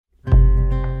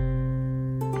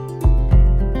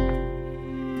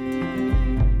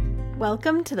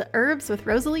Welcome to the Herbs with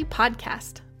Rosalie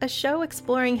podcast, a show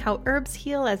exploring how herbs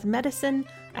heal as medicine,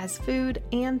 as food,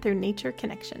 and through nature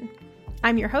connection.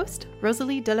 I'm your host,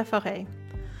 Rosalie de la Forêt.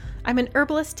 I'm an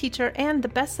herbalist teacher and the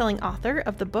best-selling author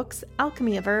of the books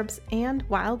Alchemy of Herbs and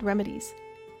Wild Remedies.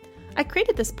 I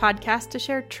created this podcast to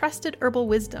share trusted herbal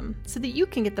wisdom so that you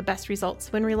can get the best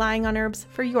results when relying on herbs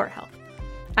for your health.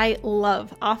 I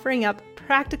love offering up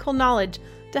practical knowledge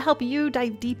to help you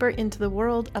dive deeper into the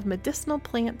world of medicinal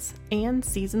plants and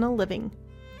seasonal living.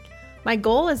 My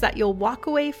goal is that you'll walk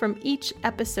away from each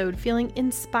episode feeling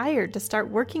inspired to start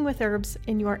working with herbs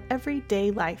in your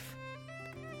everyday life.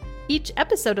 Each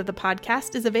episode of the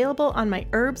podcast is available on my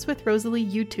Herbs with Rosalie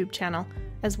YouTube channel,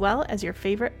 as well as your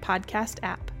favorite podcast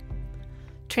app.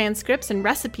 Transcripts and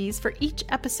recipes for each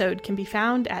episode can be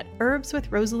found at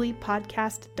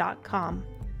herbswithrosaliepodcast.com.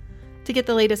 To get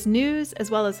the latest news as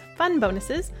well as fun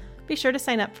bonuses, be sure to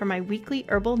sign up for my weekly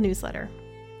herbal newsletter.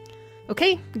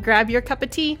 Okay, grab your cup of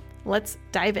tea. Let's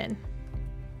dive in.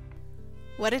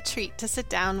 What a treat to sit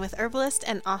down with herbalist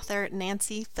and author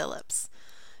Nancy Phillips.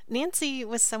 Nancy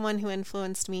was someone who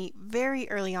influenced me very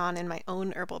early on in my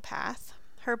own herbal path.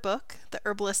 Her book, The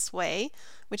Herbalist's Way,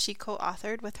 which she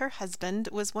co-authored with her husband,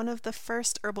 was one of the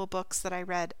first herbal books that I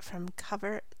read from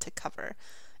cover to cover.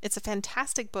 It's a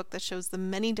fantastic book that shows the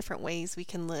many different ways we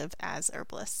can live as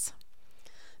herbalists.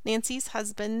 Nancy's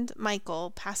husband,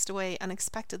 Michael, passed away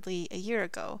unexpectedly a year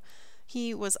ago.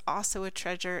 He was also a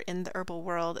treasure in the herbal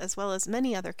world, as well as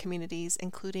many other communities,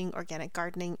 including organic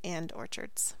gardening and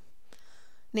orchards.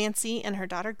 Nancy and her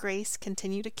daughter Grace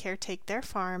continue to caretake their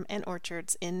farm and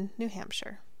orchards in New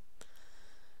Hampshire.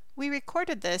 We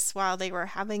recorded this while they were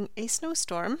having a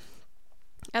snowstorm.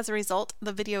 As a result,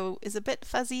 the video is a bit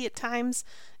fuzzy at times,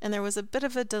 and there was a bit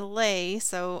of a delay,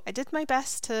 so I did my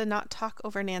best to not talk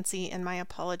over Nancy, and my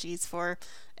apologies for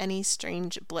any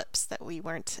strange blips that we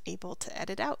weren't able to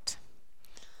edit out.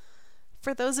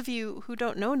 For those of you who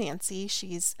don't know Nancy,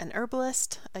 she's an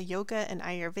herbalist, a yoga and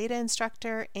Ayurveda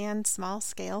instructor, and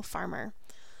small-scale farmer.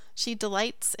 She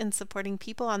delights in supporting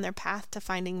people on their path to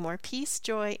finding more peace,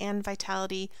 joy, and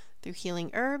vitality through healing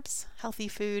herbs, healthy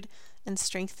food, and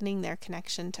strengthening their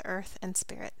connection to earth and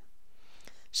spirit.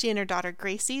 She and her daughter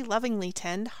Gracie lovingly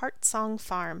tend Heart Song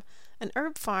Farm, an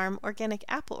herb farm, organic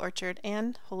apple orchard,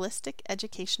 and holistic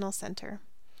educational center.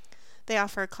 They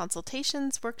offer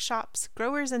consultations, workshops,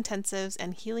 growers intensives,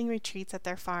 and healing retreats at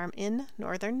their farm in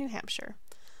northern New Hampshire.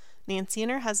 Nancy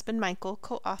and her husband Michael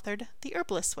co-authored The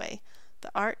Herbalist's Way,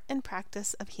 the art and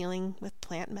practice of healing with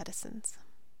plant medicines.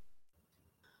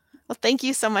 Well, thank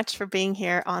you so much for being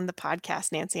here on the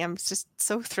podcast, Nancy. I'm just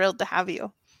so thrilled to have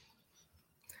you.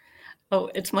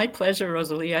 Oh, it's my pleasure,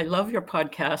 Rosalie. I love your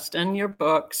podcast and your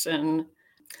books, and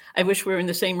I wish we were in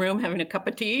the same room having a cup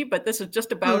of tea, but this is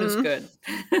just about as good.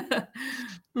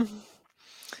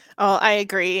 Oh, I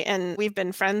agree. And we've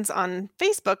been friends on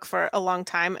Facebook for a long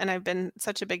time, and I've been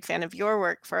such a big fan of your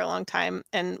work for a long time.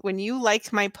 And when you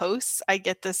like my posts, I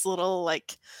get this little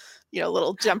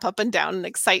little jump up and down in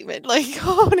excitement, like,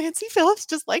 oh, Nancy Phillips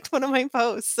just liked one of my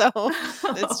posts. So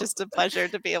it's just a pleasure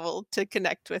to be able to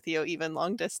connect with you, even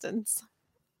long distance.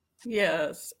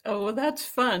 Yes. Oh, well, that's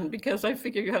fun because I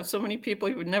figure you have so many people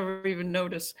you would never even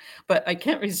notice. But I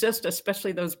can't resist,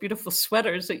 especially those beautiful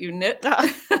sweaters that you knit.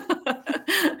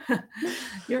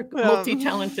 You're a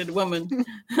multi-talented woman.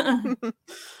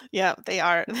 Yeah, they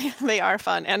are. They are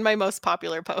fun, and my most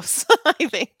popular posts, I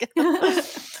think.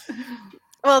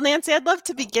 Well, Nancy, I'd love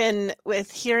to begin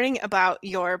with hearing about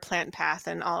your plant path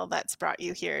and all that's brought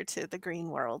you here to the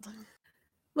green world.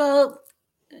 Well,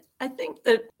 I think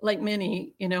that, like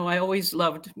many, I always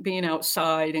loved being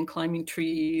outside and climbing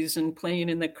trees and playing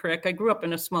in the creek. I grew up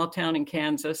in a small town in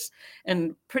Kansas,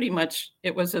 and pretty much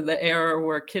it was in the era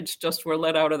where kids just were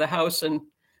let out of the house, and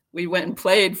we went and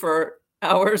played for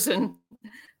hours, and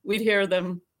we'd hear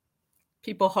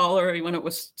people holler when it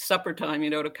was supper time,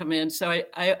 to come in. So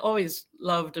I always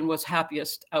loved and was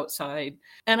happiest outside.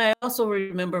 And I also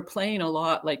remember playing a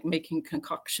lot, like making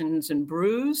concoctions and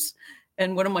brews.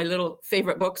 And one of my little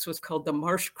favorite books was called The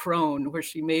Marsh Crone, where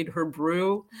she made her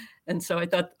brew. And so I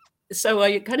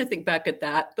kind of think back at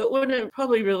that. But when I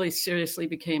probably really seriously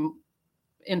became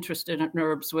interested in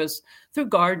herbs was through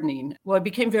gardening. Well, I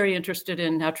became very interested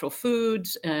in natural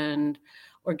foods and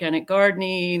organic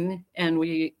gardening. And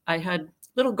I had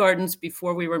little gardens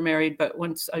before we were married, but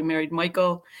once I married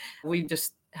Michael, we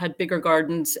just had bigger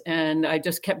gardens, and I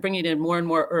just kept bringing in more and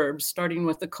more herbs, starting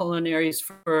with the culinaries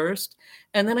first.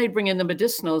 And then I'd bring in the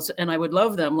medicinals, and I would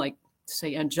love them, like,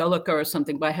 say, Angelica or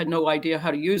something, but I had no idea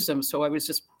how to use them. So I was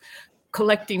just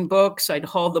collecting books. I'd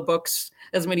haul the books,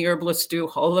 as many herbalists do,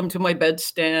 haul them to my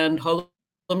bedstand, haul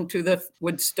them to the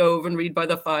wood stove and read by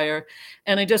the fire.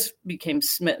 And I just became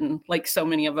smitten, like so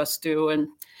many of us do. And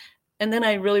then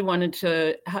I really wanted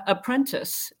to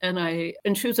apprentice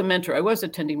and choose a mentor. I was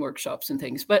attending workshops and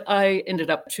things, but I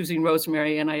ended up choosing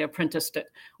Rosemary, and I apprenticed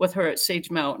with her at Sage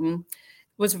Mountain.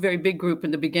 It was a very big group in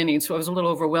the beginning, so I was a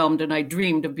little overwhelmed, and I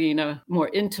dreamed of being a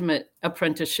more intimate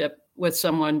apprenticeship with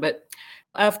someone. But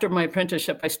after my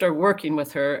apprenticeship, I started working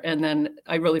with her, and then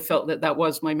I really felt that that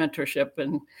was my mentorship.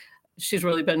 And she's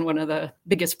really been one of the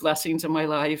biggest blessings in my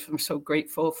life. I'm so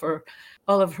grateful for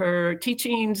all of her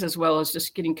teachings, as well as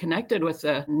just getting connected with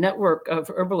a network of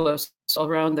herbalists all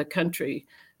around the country.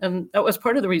 And that was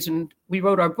part of the reason we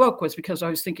wrote our book, was because I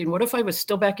was thinking, what if I was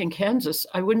still back in Kansas?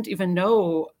 I wouldn't even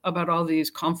know about all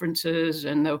these conferences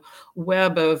and the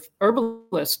web of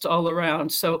herbalists all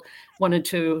around. So wanted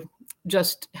to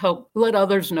just help let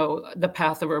others know the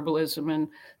path of herbalism and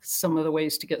some of the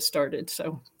ways to get started.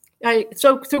 So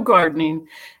through gardening,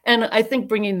 and I think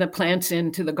bringing the plants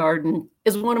into the garden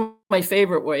is one of my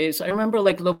favorite ways. I remember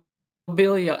like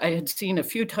lobelia I had seen a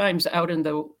few times out in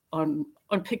the on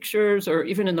pictures or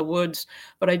even in the woods,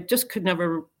 but I just could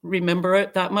never remember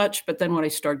it that much. But then when I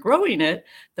start growing it,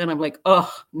 then I'm like,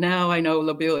 oh, now I know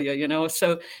lobelia.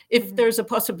 So if there's a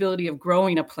possibility of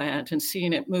growing a plant and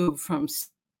seeing it move from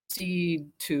seed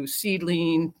to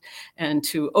seedling and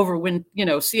to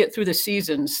overwinter, see it through the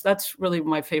seasons. That's really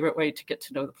my favorite way to get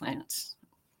to know the plants.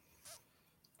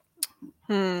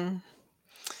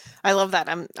 I love that.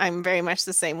 I'm very much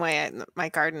the same way. My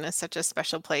garden is such a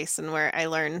special place and where I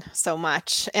learn so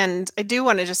much. And I do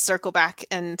want to just circle back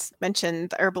and mention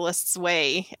The Herbalist's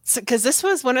Way, because this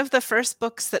was one of the first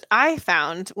books that I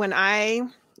found when I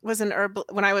was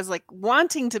when I was like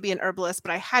wanting to be an herbalist,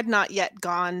 but I had not yet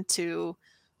gone to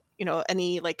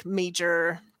any like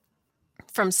major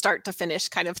from start to finish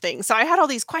kind of thing. So I had all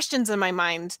these questions in my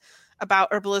mind about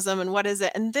herbalism and what is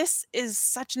it. And this is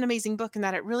such an amazing book in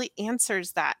that it really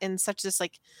answers that in such this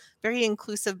like very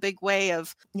inclusive, big way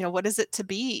of, what is it to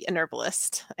be an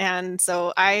herbalist? And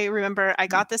so I remember I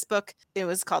got this book. It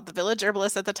was called The Village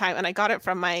Herbalist at the time. And I got it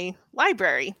from my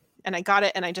library, and I got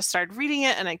it and I just started reading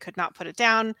it and I could not put it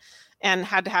down, and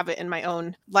had to have it in my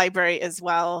own library as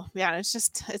well. Yeah,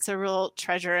 it's a real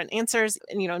treasure and answers.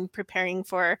 And, in preparing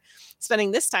for spending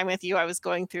this time with you, I was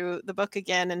going through the book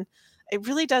again, and it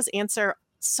really does answer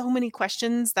so many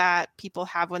questions that people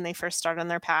have when they first start on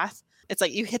their path. It's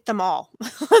like you hit them all.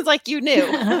 It's like you knew.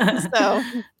 So,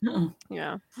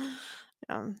 yeah.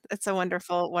 It's a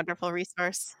wonderful, wonderful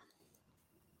resource.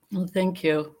 Well, thank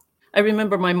you. I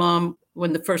remember my mom,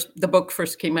 when the book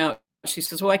first came out, she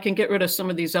says, well, I can get rid of some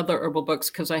of these other herbal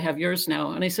books because I have yours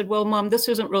now. And I said, well, Mom, this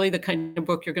isn't really the kind of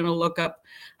book you're going to look up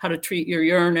how to treat your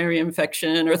urinary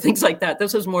infection or things like that.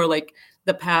 This is more like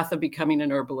the path of becoming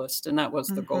an herbalist. And that was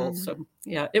the goal. So,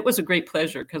 yeah, it was a great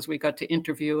pleasure because we got to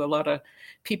interview a lot of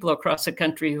people across the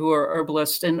country who are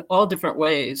herbalists in all different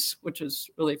ways, which is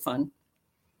really fun.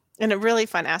 And a really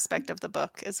fun aspect of the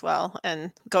book as well.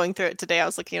 And going through it today, I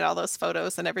was looking at all those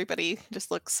photos and everybody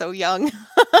just looks so young.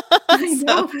 I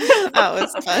know. That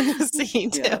was fun to see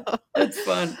too. Yeah, it's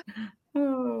fun.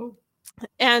 Oh.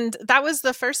 And that was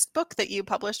the first book that you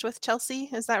published with Chelsea,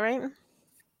 is that right?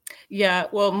 Yeah,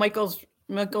 well, Michael's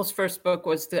first book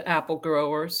was The Apple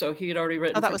Grower, so he had already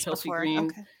written for Chelsea Green.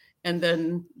 Okay. And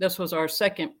then this was our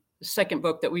second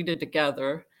book that we did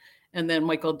together. And then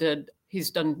he's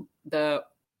done The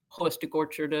Holistic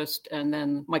Orchardist and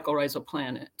then Michael Rizal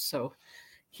Planet. So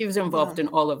he was involved in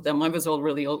all of them. I was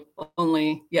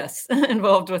only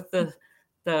involved with the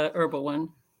herbal one.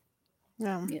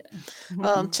 Yeah.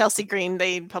 Well, Chelsea Green,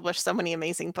 they published so many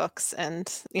amazing books, and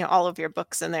all of your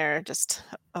books in there are just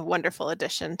a wonderful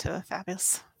addition to a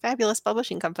fabulous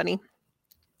publishing company.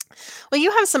 Well,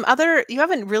 you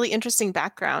have a really interesting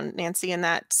background, Nancy, in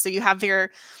that. So you have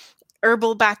your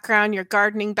herbal background, your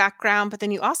gardening background, but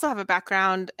then you also have a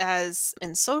background as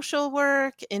in social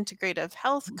work, integrative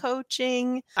health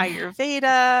coaching,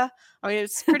 Ayurveda. I mean,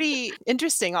 it's pretty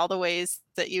interesting, all the ways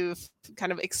that you've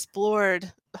kind of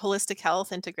explored holistic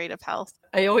health, integrative health.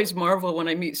 I always marvel when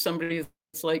I meet somebody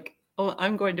that's like, oh,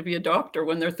 I'm going to be a doctor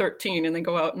when they're 13, and they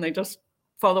go out and they just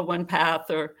follow one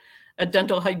path, or a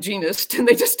dental hygienist and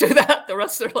they just do that the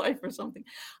rest of their life or something.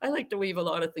 I like to weave a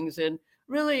lot of things in.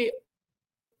 Really,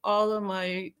 all of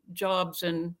my jobs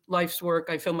and life's work,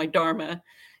 I feel my dharma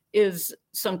is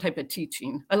some type of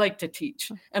teaching. I like to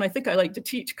teach. And I think I like to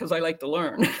teach because I like to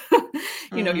learn.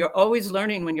 You're always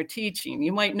learning when you're teaching.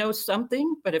 You might know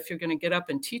something, but if you're going to get up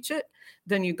and teach it,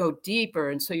 then you go deeper.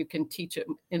 And so you can teach it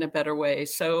in a better way.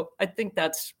 So I think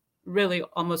that's really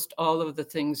almost all of the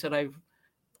things that I've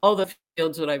all the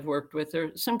fields that I've worked with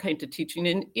are some kind of teaching.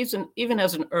 And even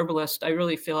as an herbalist, I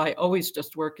really feel I always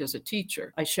just work as a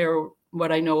teacher. I share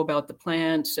what I know about the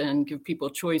plants and give people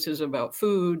choices about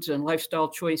foods and lifestyle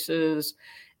choices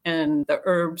and the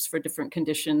herbs for different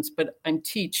conditions, but I'm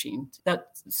teaching. That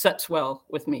sets well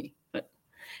with me.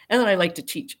 And then I like to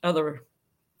teach other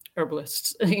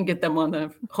herbalists and get them on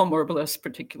the home herbalists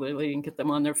particularly and get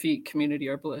them on their feet, community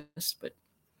herbalists. But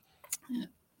yeah.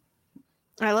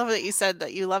 I love that you said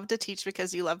that you love to teach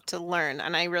because you love to learn.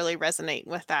 And I really resonate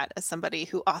with that as somebody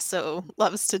who also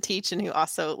loves to teach and who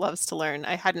also loves to learn.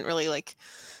 I hadn't really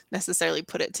necessarily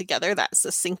put it together that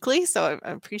succinctly. So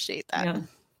I appreciate that. Yeah.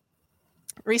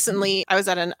 Recently, I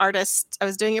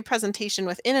was doing a presentation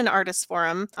within an artist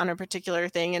forum on a particular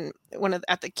thing. And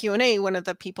at the Q&A, one of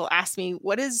the people asked me,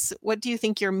 what do you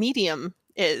think your medium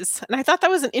is? And I thought that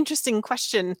was an interesting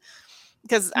question,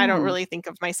 because I don't really think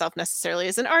of myself necessarily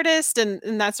as an artist and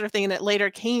that sort of thing. And it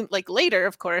later,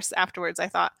 of course, afterwards, I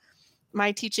thought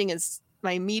my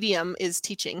medium is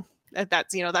teaching.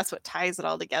 That's what ties it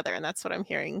all together. And that's what I'm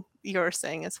hearing you're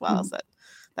saying as well, is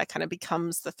that kind of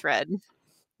becomes the thread.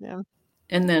 Yeah.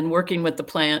 And then working with the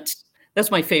plants,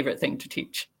 that's my favorite thing to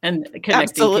teach, and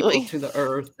connecting people to the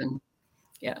earth. And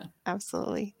yeah.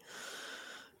 Absolutely.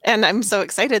 And I'm so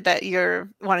excited that you're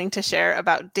wanting to share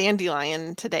about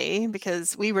Dandelion today,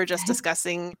 because we were just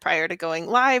discussing prior to going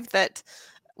live that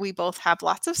we both have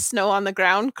lots of snow on the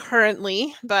ground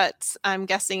currently, but I'm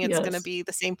guessing it's going to be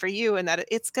the same for you, and that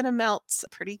it's going to melt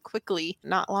pretty quickly.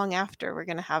 Not long after, we're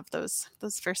going to have those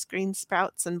first green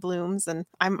sprouts and blooms, and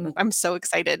I'm so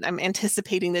excited. I'm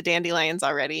anticipating the dandelions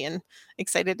already, and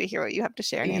excited to hear what you have to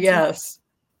share, Nancy. Yes.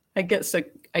 I guess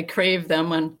I crave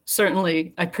them, and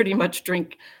certainly I pretty much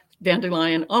drink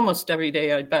dandelion almost every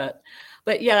day, I bet.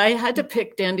 But yeah, I had to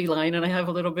pick dandelion, and I have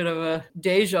a little bit of a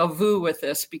deja vu with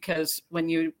this, because when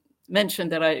you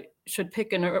mentioned that I should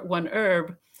pick one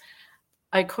herb,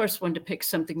 I, of course, wanted to pick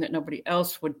something that nobody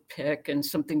else would pick, and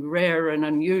something rare and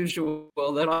unusual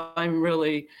that I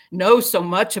really know so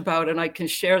much about, and I can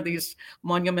share these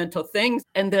monumental things.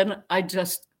 And then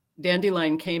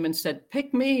Dandelion came and said,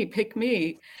 pick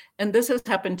me. And this has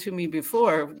happened to me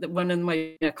before. One in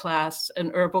my class,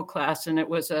 an herbal class, and it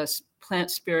was a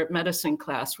plant spirit medicine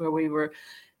class where we were,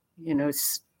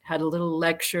 had a little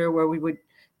lecture where we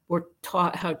were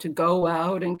taught how to go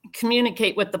out and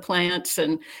communicate with the plants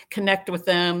and connect with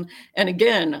them. And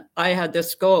again, I had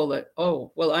this goal that,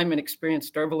 I'm an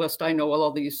experienced herbalist. I know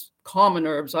all these common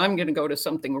herbs. I'm going to go to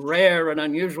something rare and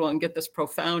unusual and get this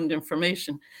profound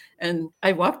information. And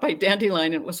I walked by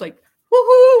dandelion and it was like,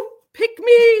 woohoo, pick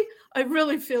me. I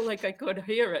really feel like I could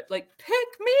hear it. Like, pick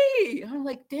me. I'm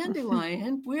like,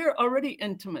 dandelion, we're already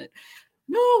intimate.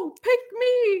 No, pick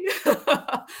me.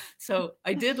 So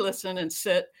I did listen and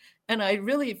sit. And I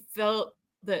really felt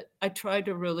that I tried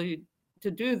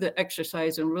to do the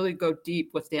exercise and really go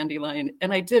deep with dandelion.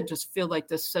 And I did just feel like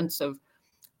this sense of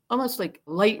almost like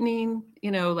lightning,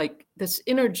 like this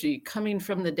energy coming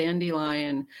from the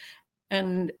dandelion,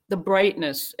 and the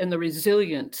brightness and the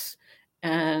resilience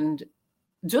and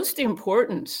just the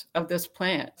importance of this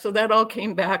plant. So that all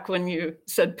came back when you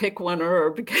said pick one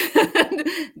herb.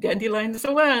 Dandelion is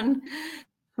the one.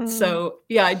 So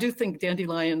yeah, I do think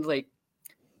dandelion, like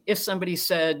if somebody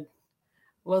said,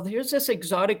 well, here's this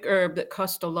exotic herb that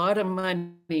costs a lot of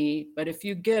money, but if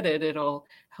you get it, it'll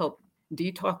help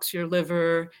detox your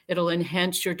liver. It'll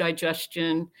enhance your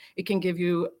digestion. It can give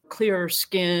you clearer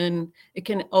skin. It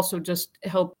can also just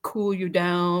help cool you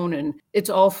down. And it's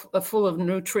all full of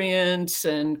nutrients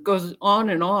and goes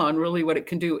on and on, really, what it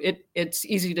can do. It's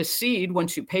easy to seed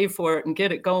once you pay for it and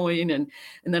get it going. And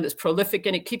then it's prolific,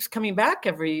 and it keeps coming back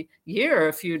every year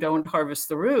if you don't harvest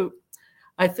the root.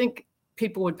 I think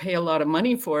people would pay a lot of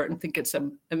money for it and think it's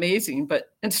amazing,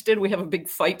 but instead we have a big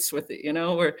fights with it.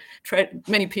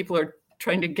 Many people are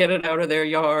trying to get it out of their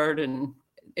yard, and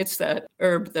it's that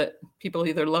herb that people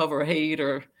either love or hate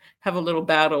or have a little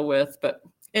battle with. But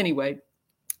anyway,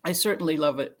 I certainly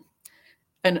love it.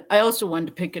 And I also wanted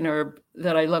to pick an herb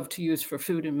that I love to use for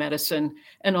food and medicine,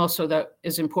 and also that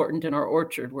is important in our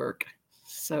orchard work.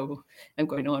 So I'm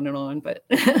going on and on, but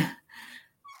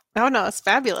Oh, no, it's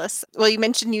fabulous. Well, you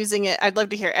mentioned using it. I'd love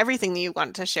to hear everything that you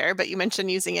want to share, but you mentioned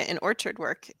using it in orchard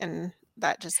work, and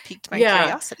that just piqued my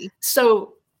curiosity.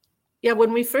 So,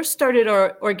 when we first started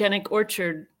our organic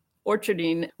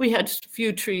orcharding, we had a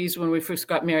few trees when we first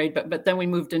got married, but then we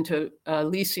moved into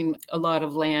leasing a lot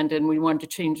of land, and we wanted to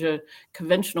change a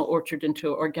conventional orchard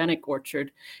into an organic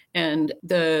orchard. And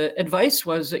the advice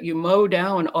was that you mow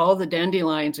down all the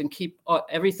dandelions and keep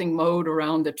everything mowed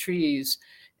around the trees.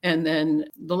 And then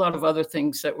a lot of other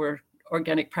things that were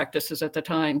organic practices at the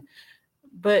time.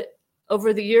 But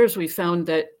over the years, we found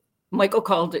that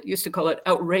Michael used to call it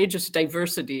outrageous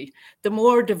diversity. The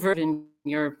more diverse in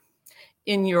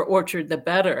your orchard, the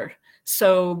better.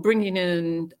 So bringing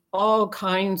in all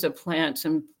kinds of plants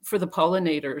and for the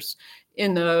pollinators.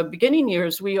 In the beginning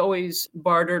years, we always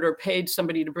bartered or paid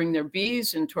somebody to bring their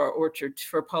bees into our orchard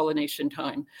for pollination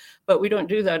time. But we don't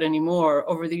do that anymore.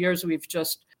 Over the years, we've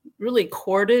just really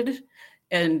courted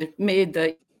and made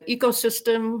the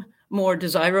ecosystem more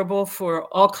desirable for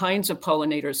all kinds of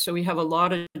pollinators. So we have a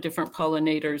lot of different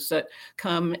pollinators that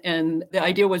come. And the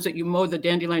idea was that you mow the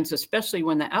dandelions, especially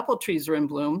when the apple trees are in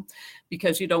bloom,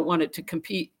 because you don't want it to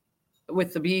compete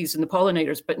with the bees and the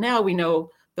pollinators. But now we know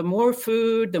the more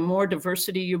food, the more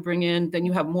diversity you bring in, then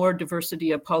you have more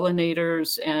diversity of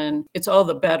pollinators, and it's all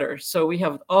the better. So we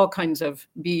have all kinds of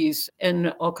bees and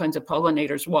all kinds of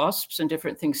pollinators, wasps and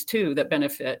different things too that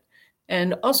benefit.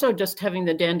 And also just having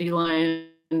the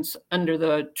dandelions under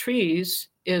the trees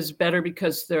is better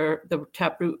because the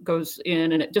taproot goes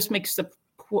in and it just makes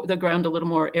the ground a little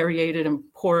more aerated and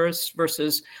porous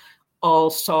versus all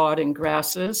sod and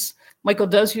grasses. Michael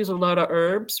does use a lot of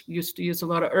herbs, used to use a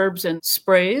lot of herbs and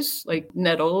sprays like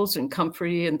nettles and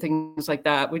comfrey and things like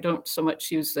that. We don't so much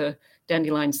use the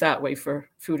dandelions that way for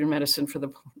food and medicine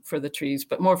for the trees,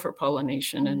 but more for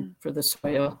pollination and for the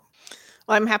soil.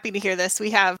 Well, I'm happy to hear this. We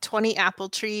have 20 apple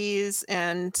trees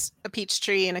and a peach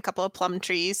tree and a couple of plum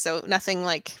trees. So nothing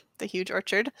like the huge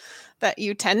orchard that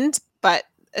you tend, but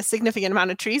a significant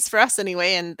amount of trees for us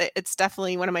anyway. And it's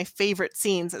definitely one of my favorite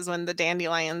scenes is when the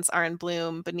dandelions are in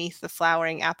bloom beneath the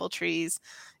flowering apple trees.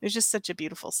 It was just such a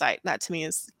beautiful sight. That to me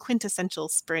is quintessential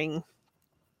spring,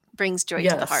 brings joy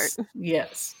to the heart.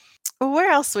 Yes.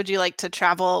 Where else would you like to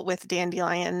travel with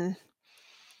dandelion?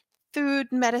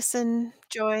 Food, medicine,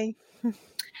 joy?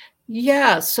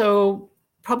 Yeah, so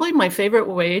probably my favorite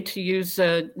way to use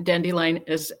a dandelion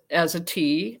is as a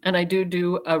tea. And I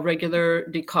do a regular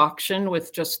decoction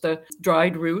with just the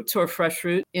dried roots or fresh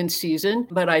root in season,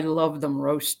 but I love them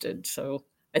roasted. So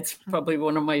it's probably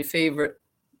one of my favorite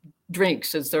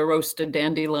drinks is the roasted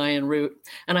dandelion root.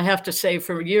 And I have to say,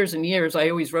 for years and years, I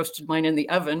always roasted mine in the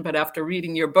oven. But after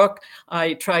reading your book,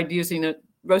 I tried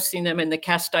roasting them in the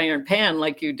cast iron pan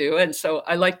like you do. And so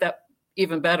I like that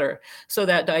even better. So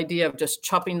that idea of just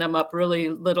chopping them up really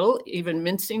little, even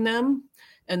mincing them,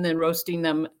 and then roasting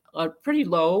them pretty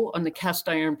low on the cast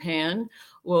iron pan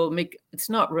will make, it's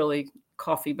not really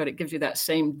coffee, but it gives you that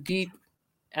same deep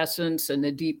essence and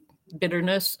the deep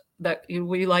bitterness that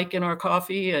we like in our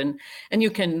coffee. And you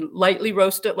can lightly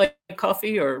roast it like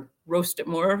coffee or roast it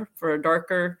more for a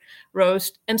darker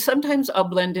roast. And sometimes I'll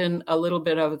blend in a little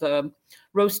bit of the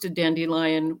roasted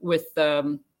dandelion with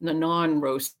the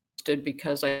non-roasted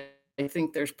because I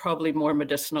think there's probably more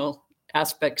medicinal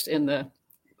aspects in the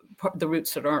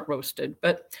roots that aren't roasted.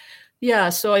 But yeah,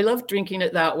 so I love drinking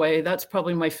it that way. That's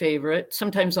probably my favorite.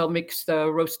 Sometimes I'll mix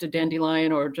the roasted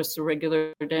dandelion or just the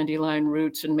regular dandelion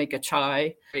roots and make a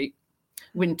chai, great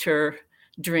winter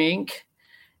drink.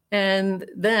 And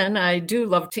then I do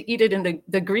love to eat it in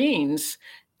the greens.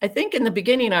 I think in the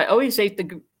beginning, I always ate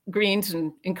the greens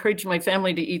and encouraged my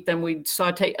family to eat them. We'd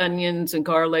saute onions and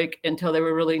garlic until they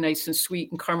were really nice and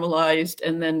sweet and caramelized,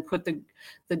 and then put the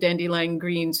dandelion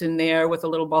greens in there with a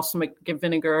little balsamic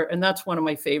vinegar. And that's one of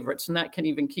my favorites. And that can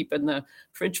even keep in the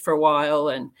fridge for a while.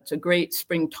 And it's a great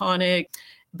spring tonic.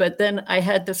 But then I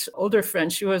had this older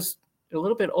friend. She was a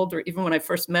little bit older even when I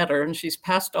first met her, and she's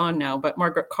passed on now, but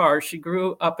Margaret Carr, she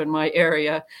grew up in my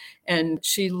area and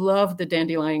she loved the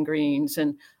dandelion greens.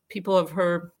 And people of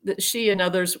her, she and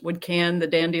others would can the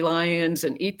dandelions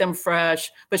and eat them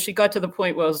fresh, but she got to the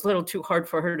point where it was a little too hard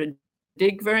for her to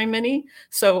dig very many.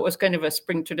 So it was kind of a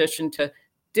spring tradition to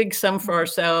dig some for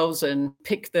ourselves and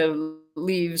pick the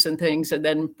leaves and things and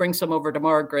then bring some over to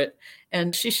Margaret.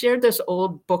 And she shared this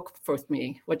old book with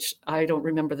me, which I don't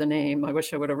remember the name. I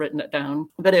wish I would have written it down.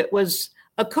 But it was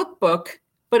a cookbook,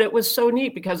 but it was so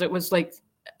neat because it was like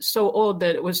so old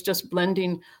that it was just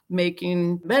blending,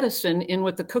 making medicine in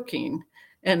with the cooking.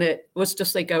 And it was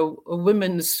just like a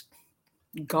women's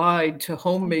guide to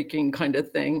homemaking kind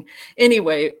of thing.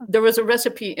 Anyway, there was a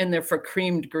recipe in there for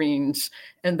creamed greens,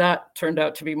 and that turned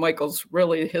out to be Michael's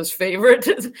really his favorite.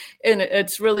 And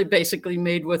it's really basically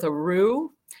made with a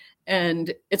roux,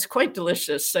 and it's quite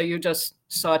delicious. So you just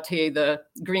saute the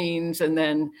greens and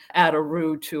then add a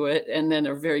roux to it, and then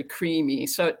they're very creamy.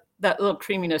 So that little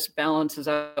creaminess balances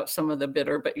out some of the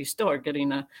bitter, but you still are getting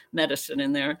the medicine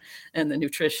in there and the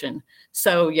nutrition.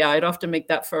 So yeah, I'd often make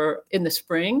that for in the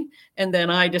spring. And then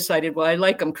I decided, well, I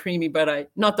like them creamy, but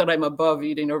not that I'm above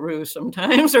eating a roux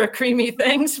sometimes or creamy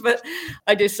things, but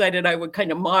I decided I would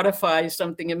kind of modify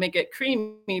something and make it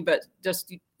creamy, but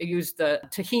just use the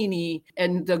tahini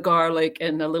and the garlic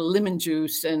and a little lemon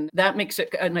juice. And that makes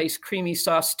it a nice creamy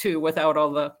sauce too, without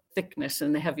all the thickness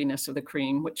and the heaviness of the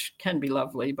cream, which can be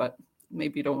lovely, but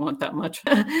maybe you don't want that much.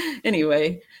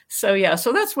 Anyway, so yeah,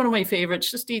 so that's one of my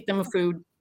favorites, just eat them with food.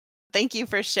 Thank you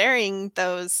for sharing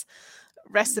those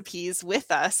recipes with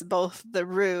us, both the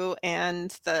roux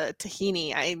and the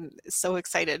tahini. I'm so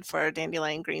excited for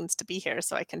dandelion greens to be here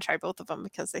so I can try both of them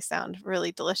because they sound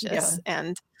really delicious. Yeah.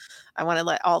 And I want to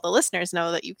let all the listeners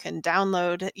know that you can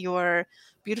download your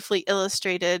beautifully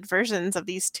illustrated versions of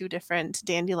these two different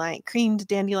creamed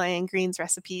dandelion greens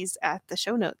recipes at the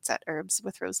show notes at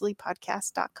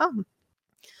herbswithrosalie.podcast.com.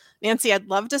 Nancy, I'd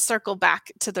love to circle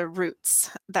back to the roots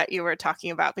that you were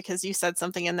talking about because you said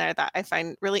something in there that I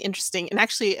find really interesting, and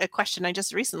actually a question I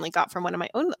just recently got from one of my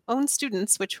own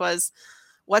students, which was,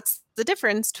 what's the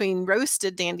difference between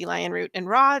roasted dandelion root and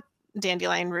raw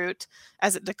dandelion root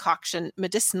as a decoction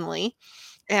medicinally?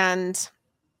 And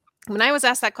when I was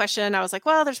asked that question, I was like,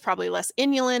 well, there's probably less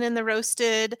inulin in the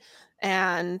roasted.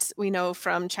 And we know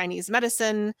from Chinese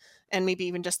medicine and maybe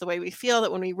even just the way we feel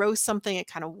that when we roast something, it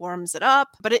kind of warms it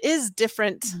up. But it is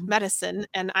different medicine.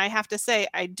 And I have to say,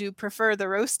 I do prefer the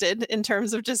roasted in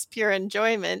terms of just pure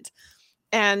enjoyment.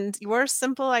 And your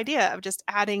simple idea of just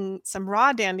adding some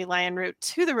raw dandelion root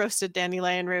to the roasted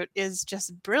dandelion root is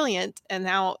just brilliant. And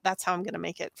now that's how I'm going to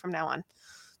make it from now on.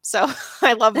 So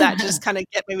I love that. Just kind of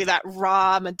get maybe that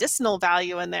raw medicinal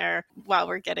value in there while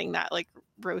we're getting that like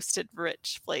roasted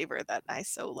rich flavor that I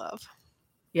so love.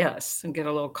 Yes, and get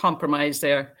a little compromise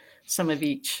there, some of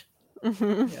each.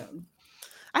 Mm-hmm. Yeah.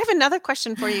 I have another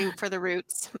question for you for the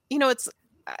roots. You know,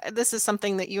 this is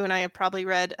something that you and I have probably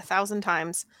read 1,000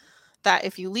 times, that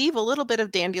if you leave a little bit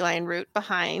of dandelion root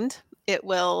behind, it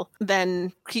will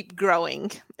then keep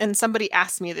growing. And somebody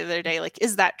asked me the other day, like,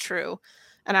 is that true?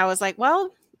 And I was like,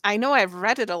 well, I know I've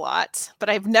read it a lot, but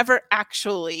I've never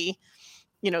actually,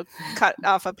 cut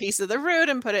off a piece of the root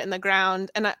and put it in the ground.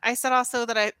 And I said also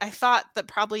that I thought that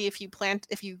probably if you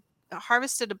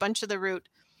harvested a bunch of the root,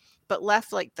 but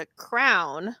left like the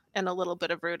crown and a little bit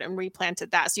of root and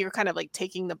replanted that. So you're kind of like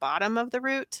taking the bottom of the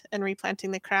root and replanting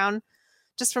the crown.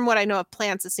 Just from what I know of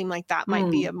plants, it seemed like that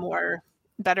might be a more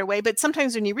better way. But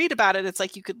sometimes when you read about it, it's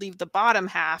like you could leave the bottom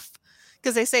half,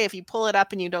 because they say if you pull it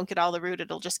up and you don't get all the root,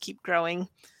 it'll just keep growing.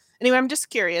 Anyway, I'm just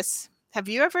curious. Have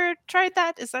you ever tried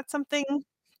that? Is that something?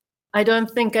 I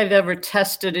don't think I've ever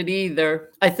tested it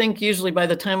either. I think usually by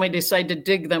the time I decide to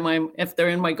dig them, if they're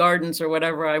in my gardens or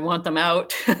whatever, I want them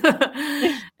out.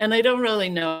 And I don't really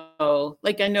know.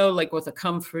 Like I know like with a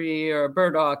comfrey or a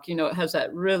burdock, it has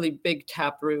that really big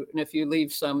taproot. And if you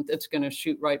leave some, it's going to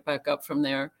shoot right back up from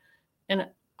there. And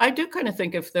I do kind of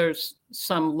think if there's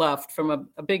some left from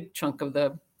a big chunk of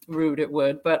the root, it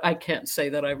would, but I can't say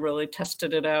that I've really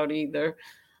tested it out either.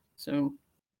 So,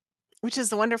 which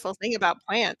is the wonderful thing about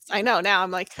plants. I know now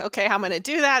I'm like, okay, how am I going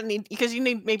to do that? Because you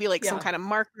need maybe like some kind of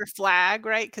marker flag,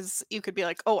 right? Because you could be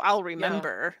like, oh, I'll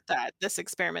remember that this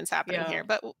experiment's happening here,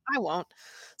 but I won't.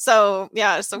 So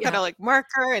some kind of like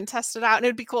marker and test it out. And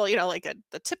it'd be cool, like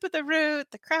the tip of the root,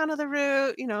 the crown of the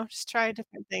root, just try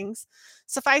different things.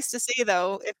 Suffice to say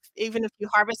though, even if you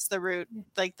harvest the root,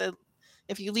 like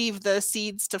if you leave the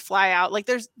seeds to fly out, like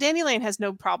dandelion has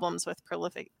no problems with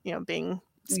prolific, being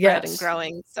spread and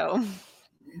growing. So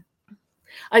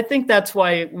I think that's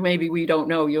why maybe we don't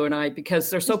know, you and I, because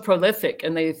they're so prolific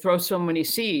and they throw so many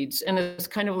seeds. And it's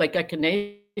kind of like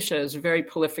echinacea is very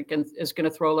prolific and is going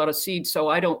to throw a lot of seeds. So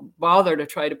I don't bother to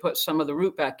try to put some of the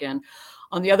root back in.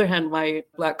 On the other hand, my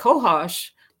black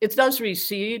cohosh, it does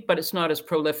reseed, but it's not as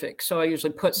prolific. So I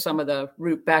usually put some of the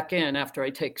root back in after I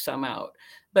take some out.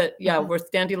 But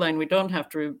with dandelion, we don't have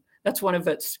to. That's one of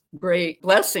its great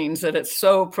blessings, that it's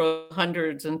so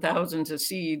hundreds and thousands of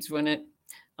seeds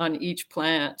on each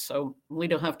plant. So we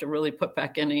don't have to really put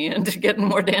back any in to get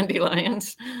more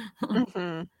dandelions.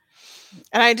 And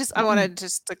I wanted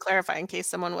just to clarify in case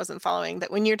someone wasn't following,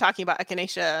 that when you're talking about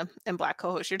echinacea and black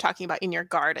cohosh, you're talking about in your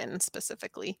garden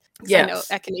specifically. Yes. I know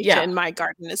echinacea in my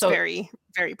garden is very,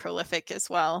 very prolific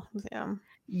as well. Yeah.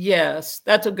 Yes,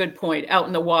 that's a good point. Out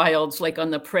in the wilds, like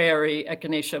on the prairie,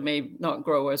 echinacea may not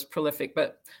grow as prolific,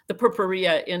 but the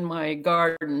purpurea in my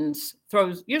gardens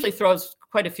usually throws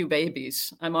quite a few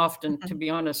babies. I'm often, to be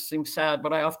honest, seems sad,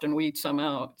 but I often weed some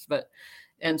out.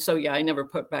 And so, I never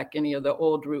put back any of the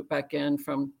old root back in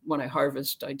from when I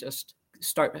harvest. I just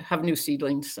have new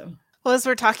seedlings. So. Well, as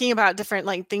we're talking about different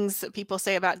like things that people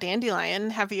say about dandelion,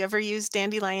 have you ever used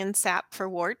dandelion sap for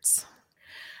warts?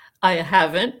 I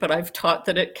haven't, but I've taught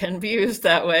that it can be used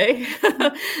that way.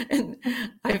 And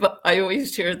I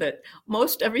always hear that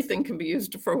most everything can be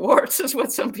used for warts, is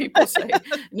what some people say.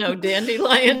 No,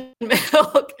 dandelion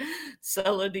milk,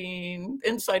 celandine,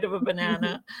 inside of a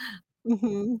banana.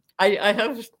 Mm-hmm. I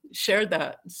have shared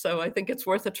that, so I think it's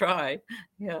worth a try.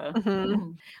 Yeah.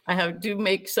 Mm-hmm.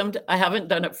 I haven't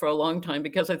done it for a long time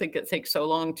because I think it takes so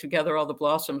long to gather all the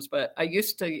blossoms, but I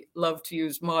used to love to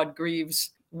use Maud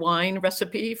Greaves' wine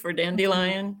recipe for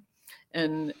dandelion.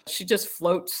 And she just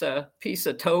floats a piece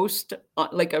of toast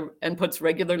and puts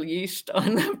regular yeast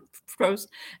on the toast.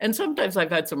 And sometimes I've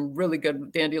had some really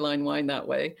good dandelion wine that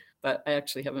way, but I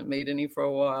actually haven't made any for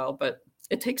a while. But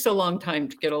it takes a long time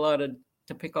to get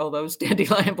to pick all those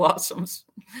dandelion blossoms.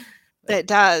 It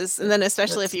does. And then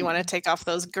especially if you want to take off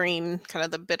those green, kind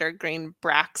of the bitter green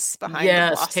bracts behind the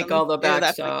blossom. Yes, take all the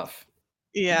backs off.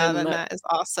 Yeah, then that is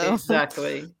also.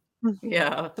 Exactly.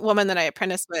 Yeah. The woman that I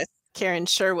apprenticed with, Karen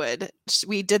Sherwood,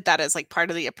 we did that as like part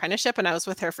of the apprenticeship, and I was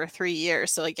with her for 3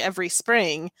 years. So like every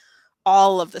spring,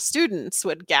 all of the students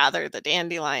would gather the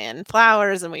dandelion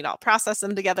flowers and we'd all process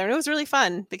them together. And it was really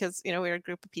fun because, we were a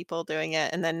group of people doing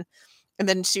it. And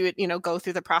then she would, go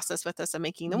through the process with us of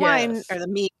making the wine or the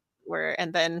meat,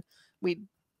 and then we'd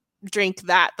drink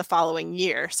that the following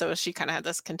year. So she kind of had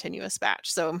this continuous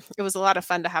batch. So it was a lot of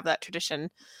fun to have that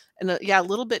tradition. And a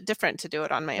little bit different to do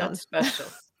it on my own. That's special.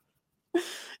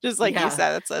 Just like you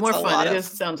said, it's more fun. It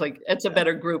sounds like it's a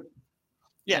better group.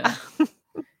 Yeah.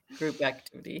 Group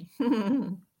activity.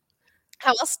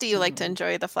 How else do you like to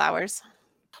enjoy the flowers?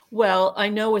 Well, I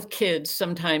know with kids,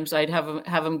 sometimes I'd have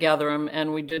them gather them,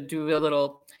 and we did do a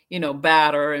little,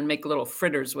 batter and make little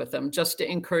fritters with them just to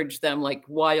encourage them, like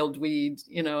wild weeds.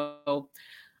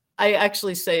 I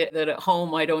actually say that at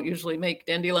home I don't usually make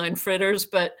dandelion fritters,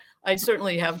 but I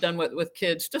certainly have done with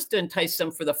kids just to entice them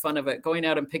for the fun of it, going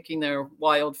out and picking their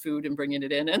wild food and bringing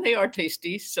it in. And they are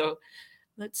tasty. So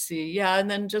let's see. Yeah. And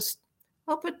then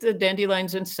I'll put the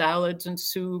dandelions in salads and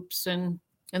soups and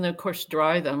then of course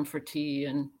dry them for tea,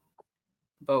 and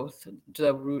both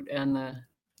the root and the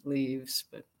leaves.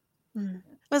 But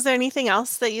was there anything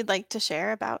else that you'd like to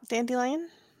share about dandelion?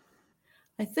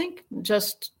 I think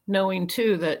just knowing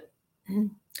too that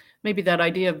maybe that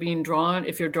idea of being drawn,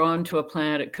 if you're drawn to a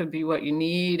plant, it could be what you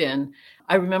need. And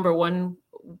I remember one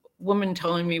woman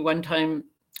telling me one time,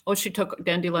 she took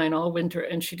dandelion all winter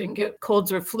and she didn't get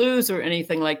colds or flus or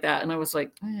anything like that. And I was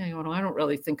like, I don't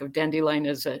really think of dandelion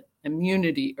as an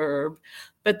immunity herb.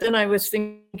 But then I was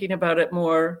thinking about it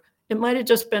more. It might have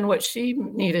just been what she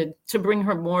needed to bring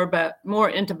her more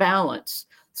into balance.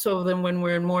 So then when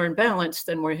we're more in balance,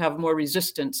 then we have more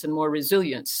resistance and more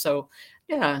resilience. So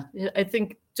yeah, I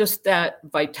think just that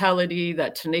vitality,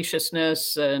 that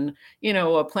tenaciousness, and,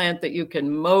 a plant that you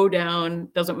can mow down,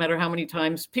 doesn't matter how many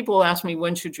times. People will ask me,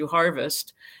 when should you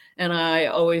harvest? And I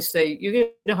always say,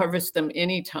 you can harvest them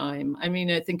anytime. I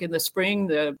mean, I think in the spring,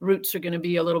 the roots are going to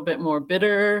be a little bit more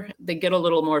bitter. They get a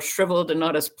little more shriveled and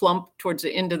not as plump towards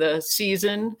the end of the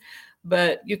season,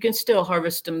 but you can still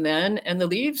harvest them then. And the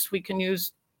leaves we can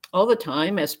use all the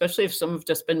time, especially if some have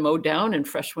just been mowed down and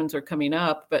fresh ones are coming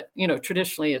up. But,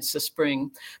 traditionally it's the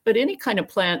spring. But any kind of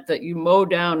plant that you mow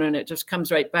down and it just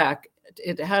comes right back,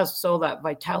 it has all that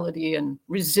vitality and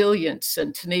resilience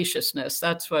and tenaciousness.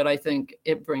 That's what I think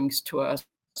it brings to us,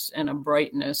 and a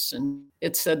brightness. And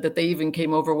it's said that they even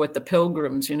came over with the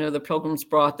Pilgrims. The Pilgrims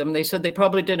brought them. They said they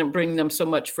probably didn't bring them so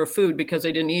much for food because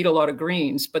they didn't eat a lot of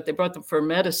greens, but they brought them for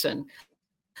medicine.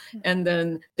 And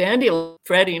then dandelion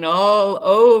spreading all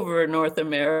over North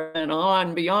America and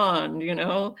on beyond,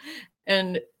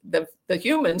 and the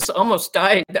humans almost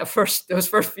died those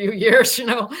first few years,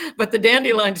 but the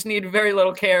dandelions needed very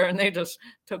little care and they just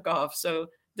took off. So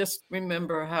just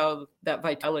remember how that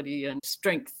vitality and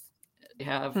strength they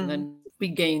have, and then we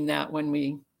gain that when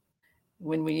we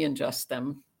ingest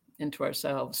them into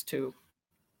ourselves too.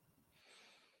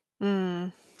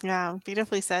 Yeah,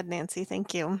 beautifully said, Nancy.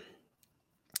 Thank you.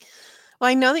 Well,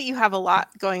 I know that you have a lot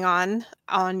going on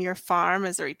your farm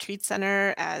as a retreat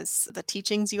center, as the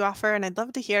teachings you offer, and I'd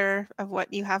love to hear of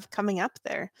what you have coming up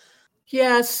there.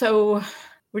 Yeah, so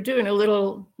we're doing a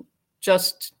little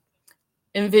just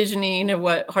envisioning of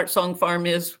what Heartsong Farm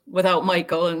is without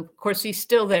Michael. And of course, he's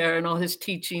still there and all his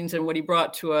teachings and what he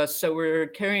brought to us. So we're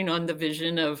carrying on the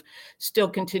vision of still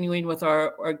continuing with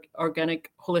our organic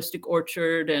holistic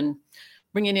orchard and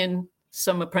bringing in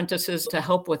some apprentices to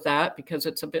help with that because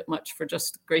it's a bit much for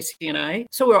just Gracie and I.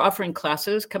 So we're offering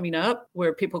classes coming up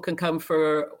where people can come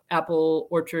for apple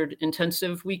orchard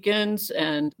intensive weekends.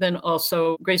 And then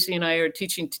also Gracie and I are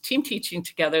team teaching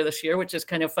together this year, which is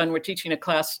kind of fun. We're teaching a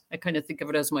class. I kind of think of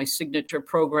it as my signature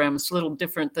program. It's a little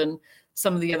different than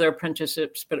some of the other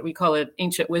apprenticeships, but we call it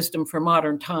Ancient Wisdom for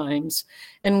Modern Times.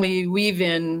 And we weave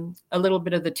in a little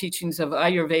bit of the teachings of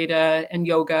Ayurveda and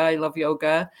yoga. I love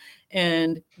yoga.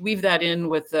 And weave that in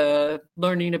with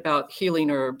learning about healing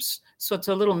herbs. So it's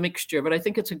a little mixture, but I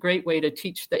think it's a great way to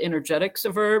teach the energetics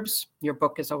of herbs. Your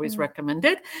book is always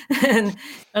recommended. And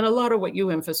a lot of what you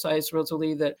emphasize,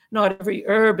 Rosalie, that not every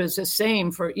herb is the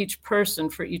same for each person,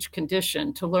 for each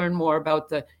condition, to learn more about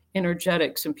the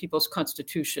energetics in people's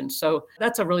constitution. So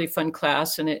that's a really fun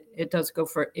class, and it does go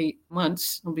for 8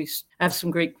 months. I have some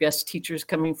great guest teachers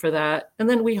coming for that. And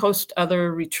then we host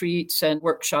other retreats and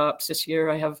workshops. This year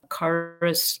I have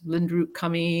Karis Lindroot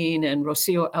coming and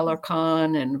Rocio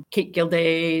Alarcon and Kate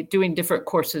Gilday doing different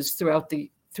courses throughout the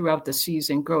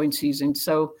season, growing season.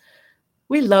 So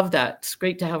we love that. It's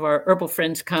great to have our herbal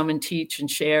friends come and teach and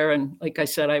share. And like I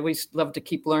said, I always love to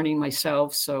keep learning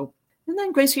myself. And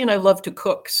then Gracie and I love to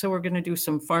cook. So we're going to do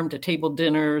some farm to table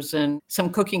dinners and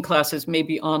some cooking classes,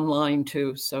 maybe online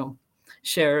too. So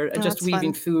just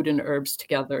weaving food and herbs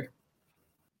together.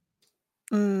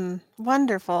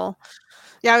 Wonderful.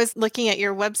 Yeah, I was looking at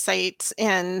your website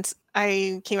and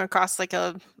I came across like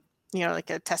a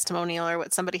testimonial or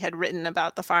what somebody had written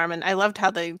about the farm. And I loved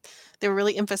how they were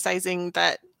really emphasizing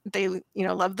that they,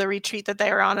 loved the retreat that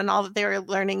they were on and all that they were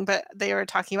learning, but they were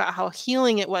talking about how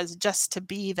healing it was just to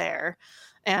be there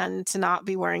and to not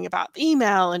be worrying about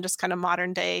email and just kind of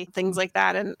modern day things like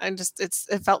that. And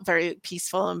it felt very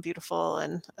peaceful and beautiful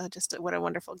and just what a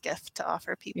wonderful gift to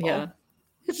offer people. Yeah.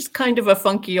 It's just kind of a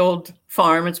funky old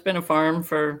farm. It's been a farm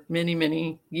for many,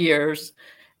 many years.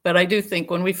 But I do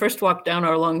think when we first walk down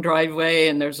our long driveway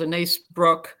and there's a nice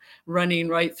brook running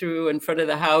right through in front of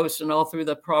the house and all through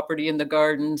the property and the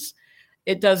gardens,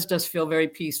 it does just feel very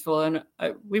peaceful. And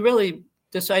we really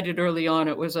decided early on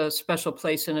it was a special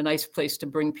place and a nice place to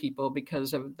bring people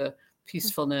because of the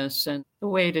peacefulness and the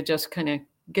way to just kind of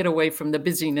get away from the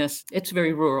busyness. It's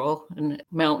very rural and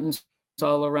mountains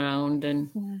all around.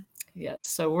 And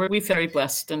so we're very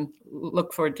blessed and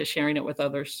look forward to sharing it with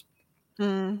others.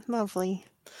 Lovely.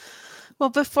 Well,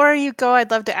 before you go,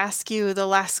 I'd love to ask you the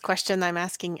last question I'm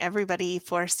asking everybody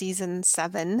for season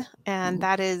 7. And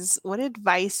that is, what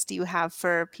advice do you have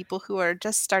for people who are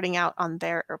just starting out on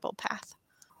their herbal path?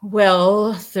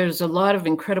 Well, there's a lot of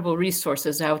incredible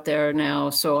resources out there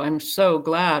now. So I'm so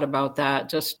glad about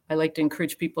that. I like to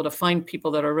encourage people to find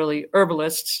people that are really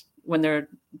herbalists when they're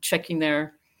checking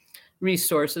their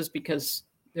resources because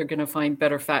they're going to find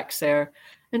better facts there.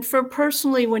 And for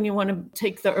personally, when you want to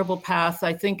take the herbal path,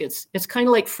 I think it's kind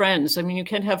of like friends. I mean, you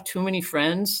can't have too many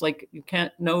friends, like you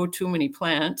can't know too many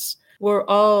plants.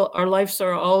 Our lives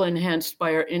are all enhanced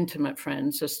by our intimate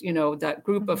friends, just, that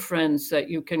group of friends that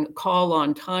you can call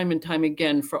on time and time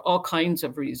again for all kinds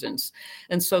of reasons.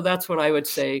 And so that's what I would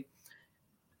say.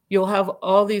 You'll have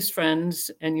all these friends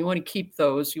and you want to keep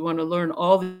those. You want to learn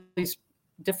all these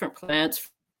different plants,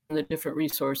 the different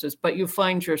resources, but you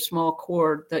find your small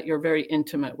core that you're very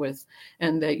intimate with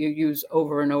and that you use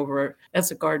over and over. As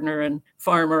a gardener and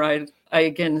farmer, I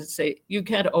again say you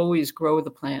can't always grow the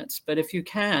plants, but if you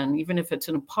can, even if it's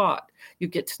in a pot, you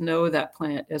get to know that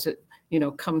plant as it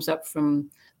comes up from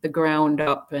the ground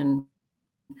up and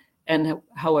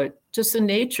how it just the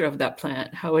nature of that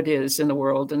plant, how it is in the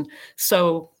world. And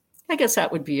so I guess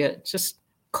that would be it. Just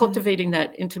cultivating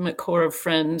that intimate core of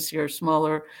friends, your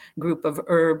smaller group of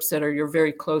herbs that you're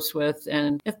very close with,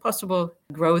 and if possible,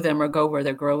 grow them or go where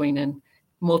they're growing and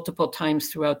multiple times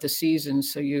throughout the season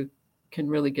so you can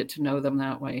really get to know them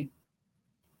that way.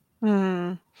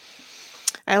 I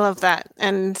love that.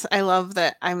 And I love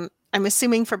that I'm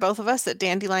assuming for both of us that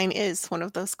Dandelion is one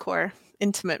of those core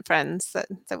intimate friends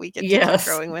that we get to keep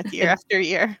growing with year after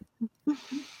year.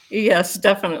 Yes,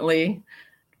 definitely.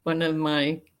 One of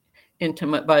my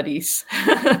intimate buddies.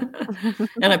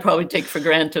 And I probably take for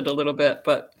granted a little bit,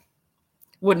 but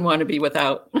wouldn't want to be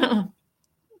without.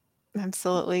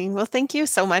 Absolutely. Well, thank you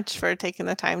so much for taking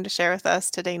the time to share with us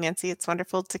today, Nancy. It's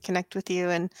wonderful to connect with you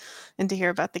and to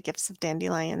hear about the gifts of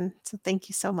Dandelion. So thank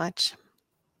you so much.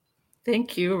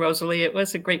 Thank you, Rosalie. It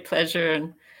was a great pleasure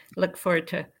and look forward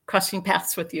to crossing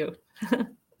paths with you.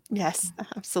 Yes,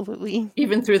 absolutely.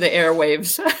 Even through the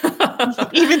airwaves.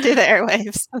 Even through the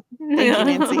airwaves. Thank you,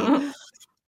 Nancy.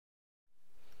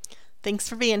 Thanks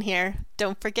for being here.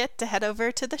 Don't forget to head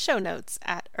over to the show notes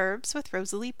at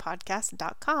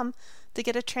herbswithrosaliepodcast.com to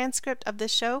get a transcript of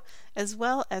this show, as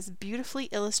well as beautifully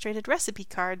illustrated recipe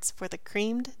cards for the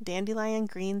creamed dandelion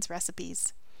greens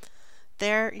recipes.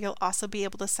 There, you'll also be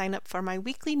able to sign up for my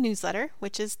weekly newsletter,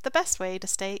 which is the best way to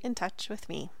stay in touch with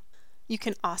me. You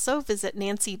can also visit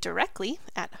Nancy directly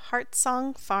at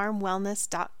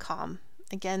heartsongfarmwellness.com.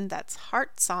 Again, that's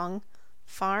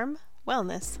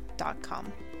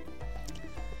heartsongfarmwellness.com.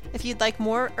 If you'd like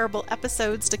more herbal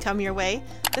episodes to come your way,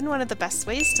 then one of the best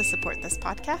ways to support this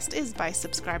podcast is by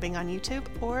subscribing on YouTube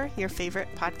or your favorite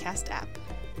podcast app.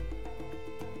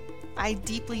 I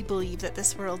deeply believe that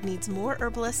this world needs more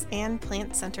herbalists and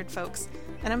plant-centered folks,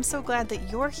 and I'm so glad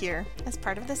that you're here as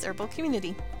part of this herbal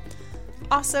community.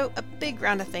 Also, a big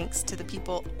round of thanks to the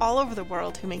people all over the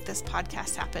world who make this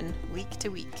podcast happen week to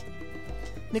week.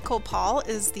 Nicole Paul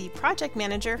is the project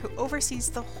manager who oversees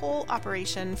the whole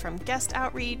operation, from guest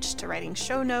outreach to writing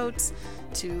show notes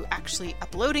to actually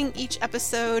uploading each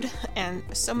episode, and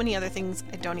so many other things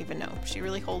I don't even know. She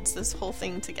really holds this whole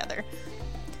thing together.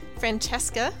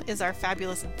 Francesca is our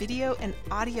fabulous video and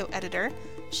audio editor.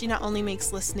 She not only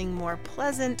makes listening more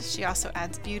pleasant, she also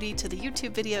adds beauty to the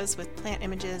YouTube videos with plant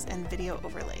images and video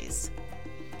overlays.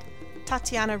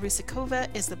 Tatiana Rusakova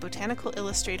is the botanical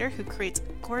illustrator who creates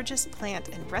gorgeous plant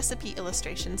and recipe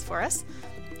illustrations for us.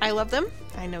 I love them.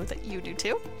 I know that you do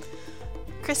too.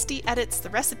 Christy edits the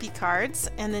recipe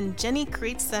cards, and then Jenny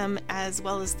creates them as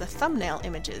well as the thumbnail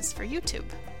images for YouTube.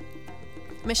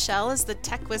 Michelle is the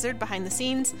tech wizard behind the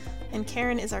scenes, and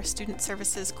Karen is our student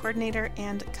services coordinator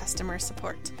and customer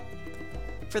support.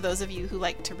 For those of you who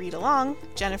like to read along,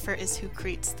 Jennifer is who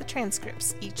creates the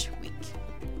transcripts each week.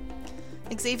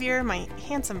 Xavier, my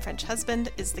handsome French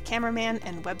husband, is the cameraman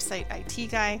and website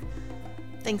IT guy.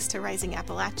 Thanks to Rising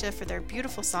Appalachia for their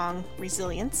beautiful song,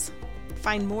 Resilience.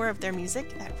 Find more of their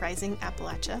music at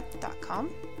risingappalachia.com.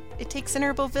 It takes an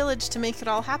herbal village to make it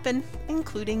all happen,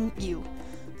 including you.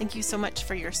 Thank you so much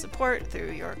for your support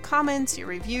through your comments, your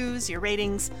reviews, your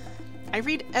ratings. I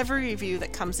read every review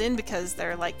that comes in because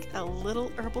they're like a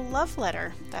little herbal love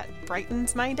letter that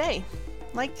brightens my day.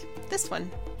 Like this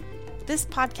one. This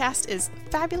podcast is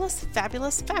fabulous,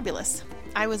 fabulous, fabulous.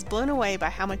 I was blown away by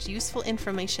how much useful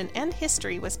information and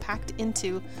history was packed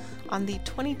into on the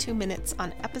 22 minutes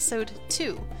on episode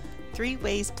 2, 3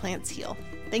 Ways Plants Heal.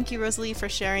 Thank you, Rosalie, for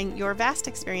sharing your vast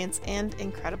experience and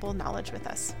incredible knowledge with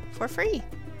us for free.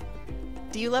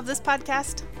 Do you love this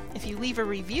podcast? If you leave a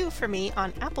review for me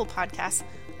on Apple Podcasts,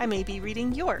 I may be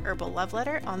reading your herbal love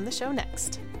letter on the show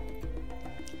next.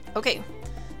 Okay.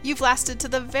 You've lasted to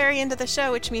the very end of the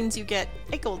show, which means you get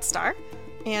a gold star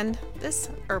and this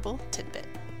herbal tidbit.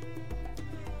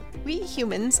 We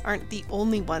humans aren't the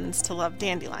only ones to love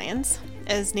dandelions.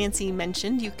 As Nancy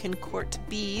mentioned, you can court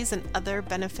bees and other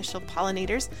beneficial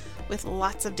pollinators with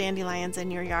lots of dandelions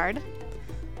in your yard.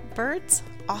 Birds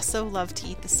also love to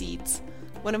eat the seeds.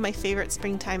 One of my favorite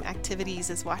springtime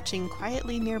activities is watching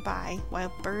quietly nearby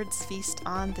while birds feast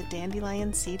on the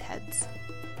dandelion seed heads.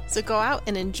 So go out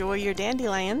and enjoy your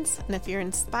dandelions, and if you're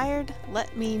inspired,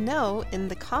 let me know in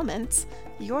the comments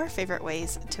your favorite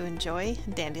ways to enjoy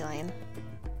dandelion.